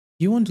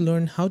You want to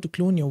learn how to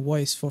clone your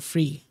voice for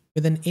free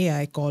with an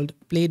AI called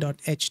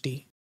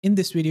Play.HT. In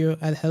this video,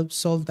 I'll help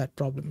solve that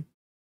problem.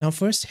 Now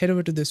first, head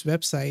over to this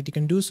website. You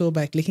can do so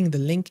by clicking the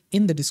link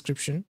in the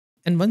description.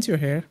 And once you're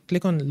here,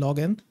 click on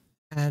Login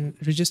and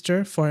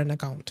register for an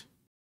account.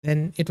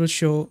 Then it will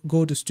show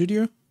Go to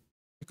Studio.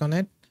 Click on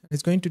it.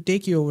 It's going to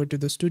take you over to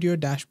the Studio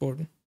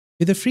dashboard.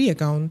 With a free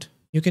account,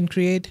 you can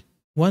create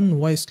one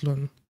voice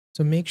clone.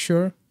 So make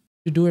sure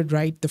to do it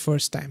right the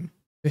first time.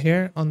 So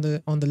here on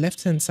the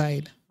left-hand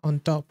side, on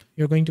top,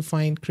 you're going to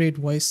find Create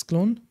Voice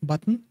Clone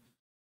button.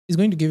 It's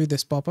going to give you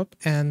this pop-up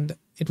and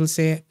it will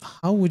say,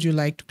 how would you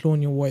like to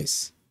clone your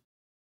voice?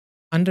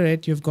 Under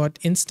it, you've got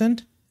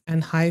instant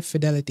and high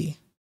fidelity.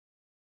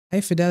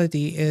 High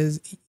fidelity is,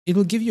 it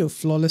will give you a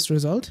flawless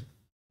result,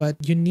 but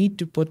you need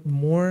to put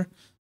more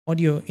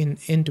audio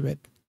into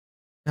it.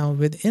 Now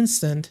with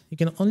instant, you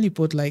can only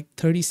put like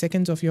 30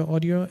 seconds of your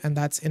audio and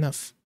that's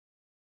enough.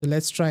 So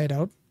let's try it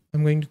out.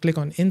 I'm going to click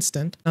on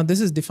instant. Now this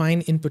is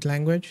define input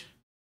language.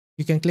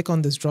 You can click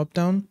on this drop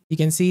down. You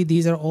can see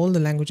these are all the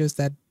languages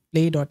that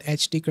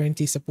Play.HT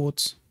currently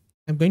supports.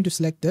 I'm going to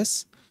select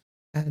this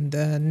and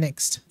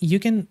next. You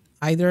can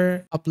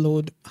either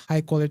upload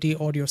high quality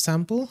audio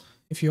sample.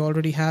 If you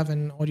already have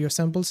an audio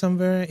sample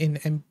somewhere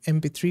in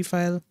MP3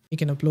 file, you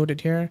can upload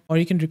it here, or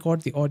you can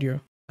record the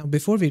audio. Now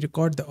before we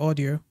record the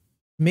audio,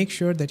 make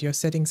sure that your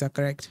settings are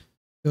correct.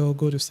 So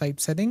go to site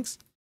settings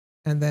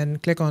and then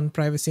click on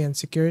privacy and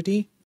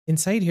security.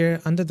 Inside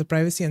here, under the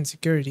privacy and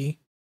security,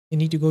 you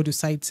need to go to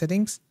site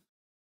settings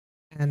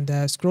and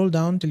scroll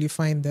down till you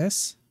find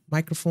this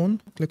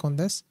microphone. Click on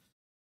this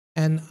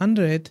and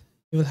under it,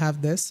 you will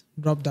have this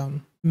drop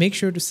down. Make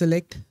sure to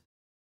select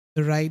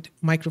the right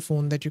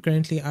microphone that you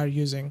currently are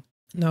using.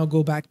 Now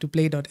go back to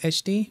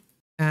Play.HT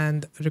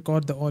and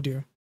record the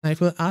audio. Now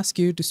it will ask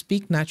you to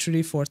speak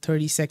naturally for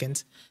 30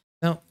 seconds.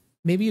 Now,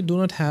 maybe you do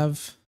not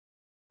have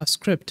a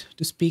script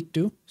to speak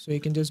to, so you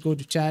can just go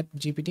to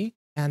ChatGPT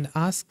and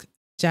ask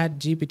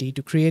ChatGPT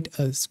to create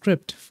a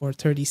script for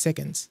 30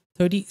 seconds.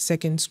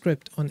 30-second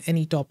script on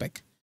any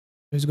topic.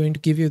 It's going to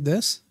give you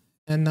this.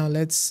 And now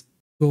let's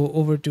go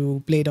over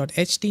to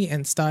Play.HT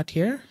and start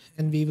here.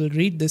 And we will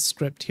read this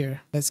script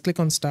here. Let's click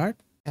on start.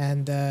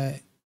 And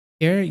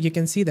here you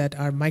can see that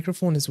our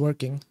microphone is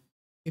working.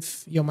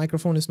 If your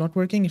microphone is not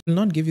working, it will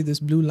not give you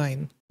this blue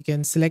line. You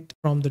can select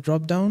from the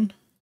drop down,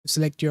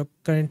 select your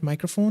current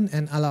microphone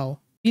and allow.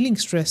 Feeling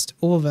stressed,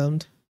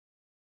 overwhelmed,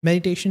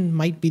 meditation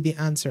might be the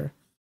answer.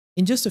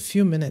 In just a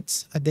few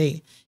minutes a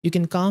day, you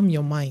can calm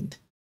your mind,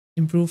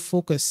 improve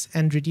focus,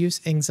 and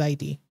reduce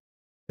anxiety.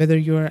 Whether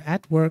you are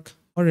at work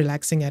or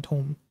relaxing at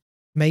home,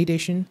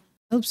 meditation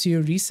helps you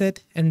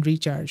reset and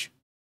recharge.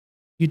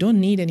 You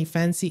don't need any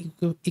fancy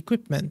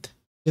equipment.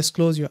 Just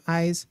close your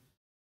eyes,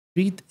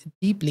 breathe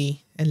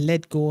deeply, and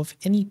let go of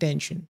any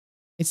tension.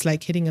 It's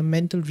like hitting a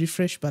mental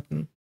refresh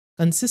button.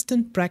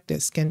 Consistent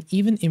practice can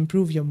even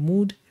improve your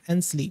mood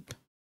and sleep.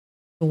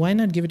 So why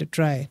not give it a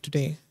try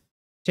today?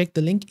 Check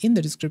the link in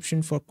the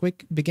description for a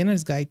quick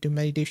beginner's guide to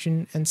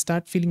meditation and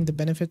start feeling the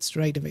benefits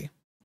right away.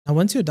 Now,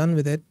 once you're done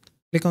with it,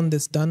 click on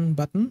this done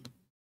button,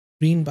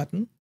 green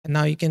button, and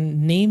now you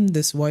can name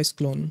this voice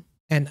clone.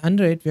 And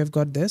under it, we have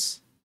got this.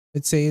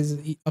 It says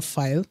a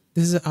file.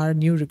 This is our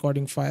new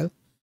recording file.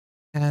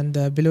 And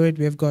below it,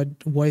 we have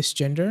got voice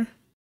gender.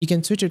 You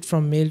can switch it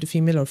from male to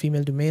female or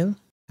female to male.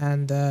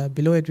 And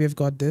below it, we have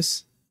got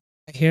this.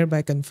 I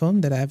hereby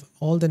confirm that I have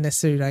all the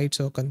necessary rights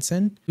or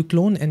consent to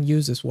clone and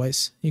use this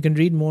voice. You can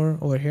read more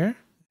over here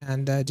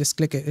and just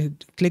click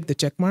the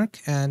check mark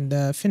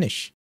and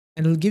finish.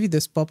 And it'll give you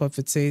this pop-up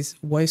that says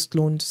voice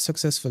cloned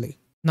successfully.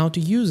 Now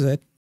to use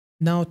it,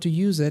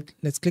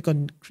 let's click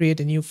on create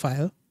a new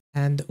file.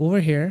 And over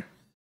here,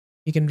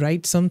 you can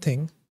write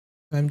something.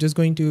 I'm just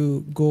going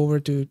to go over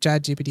to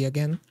ChatGPT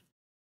again.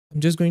 I'm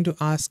just going to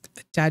ask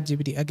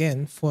ChatGPT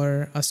again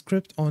for a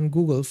script on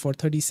Google for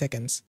 30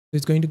 seconds. So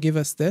it's going to give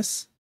us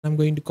this. I'm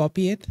going to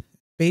copy it,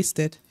 paste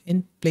it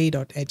in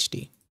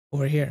Play.HT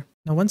over here.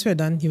 Now, once we're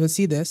done, you will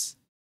see this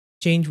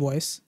change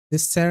voice,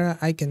 this Sarah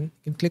icon.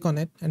 You can click on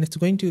it and it's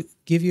going to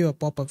give you a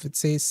pop-up that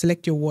says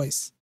select your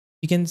voice.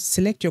 You can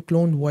select your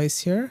cloned voice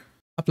here,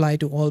 apply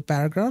to all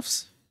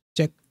paragraphs,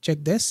 check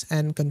this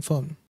and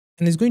confirm.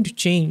 And it's going to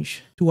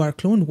change to our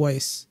cloned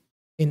voice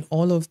in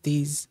all of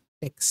these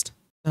text.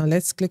 Now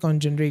let's click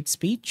on generate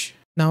speech.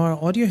 Now our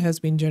audio has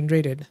been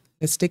generated.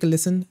 Let's take a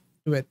listen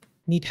to it.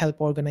 Need help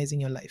organizing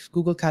your life?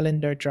 Google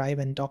Calendar, Drive,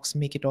 and Docs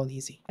make it all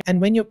easy.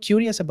 And when you're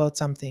curious about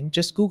something,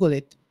 just Google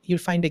it. You'll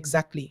find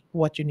exactly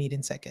what you need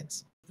in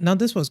seconds. Now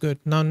this was good.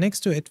 Now next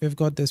to it, we've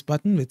got this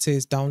button which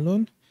says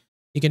download.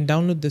 You can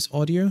download this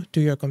audio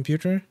to your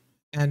computer.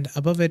 And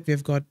above it,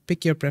 we've got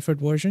pick your preferred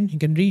version. You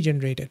can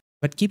regenerate it.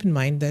 But keep in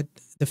mind that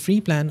the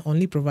free plan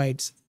only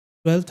provides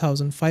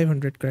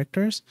 12,500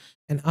 characters.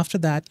 And after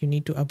that, you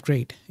need to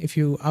upgrade if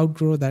you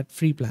outgrow that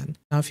free plan.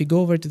 Now, if you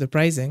go over to the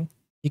pricing,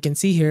 you can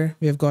see here,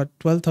 we have got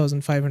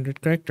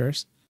 12,500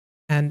 characters.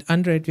 And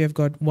under it, we have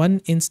got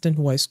one instant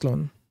voice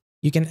clone.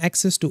 You can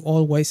access to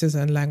all voices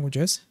and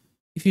languages.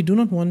 If you do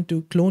not want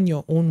to clone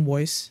your own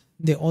voice,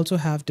 they also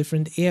have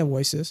different AI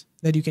voices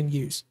that you can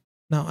use.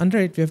 Now under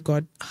it, we've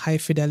got high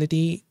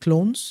fidelity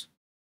clones.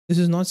 This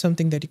is not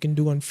something that you can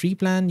do on free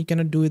plan. You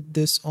cannot do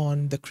this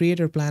on the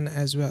creator plan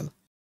as well,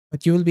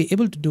 but you will be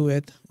able to do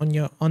it on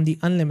the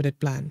unlimited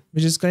plan,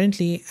 which is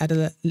currently at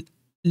a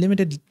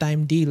limited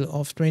time deal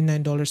of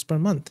 $29 per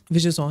month,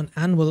 which is on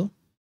annual,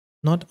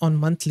 not on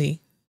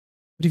monthly.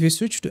 But if you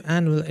switch to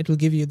annual, it will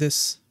give you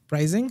this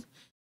pricing.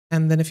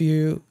 And then if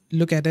you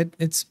look at it,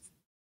 it's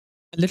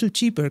a little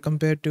cheaper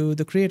compared to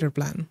the creator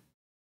plan.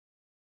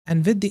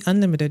 And with the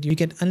unlimited, you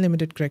get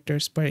unlimited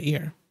characters per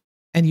year.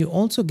 And you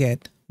also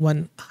get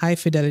one high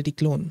fidelity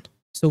clone.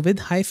 So with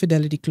high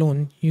fidelity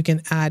clone, you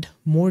can add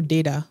more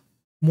data,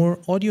 more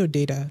audio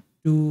data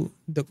to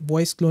the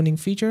voice cloning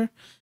feature,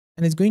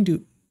 and it's going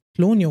to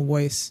clone your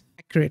voice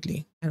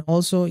accurately. And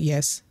also,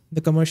 yes,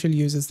 the commercial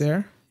use is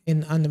there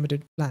in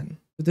unlimited plan.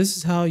 So this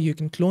is how you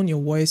can clone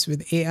your voice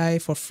with AI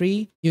for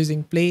free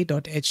using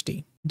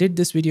Play.HT. Did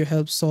this video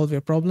help solve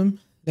your problem?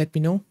 Let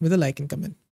me know with a like and comment.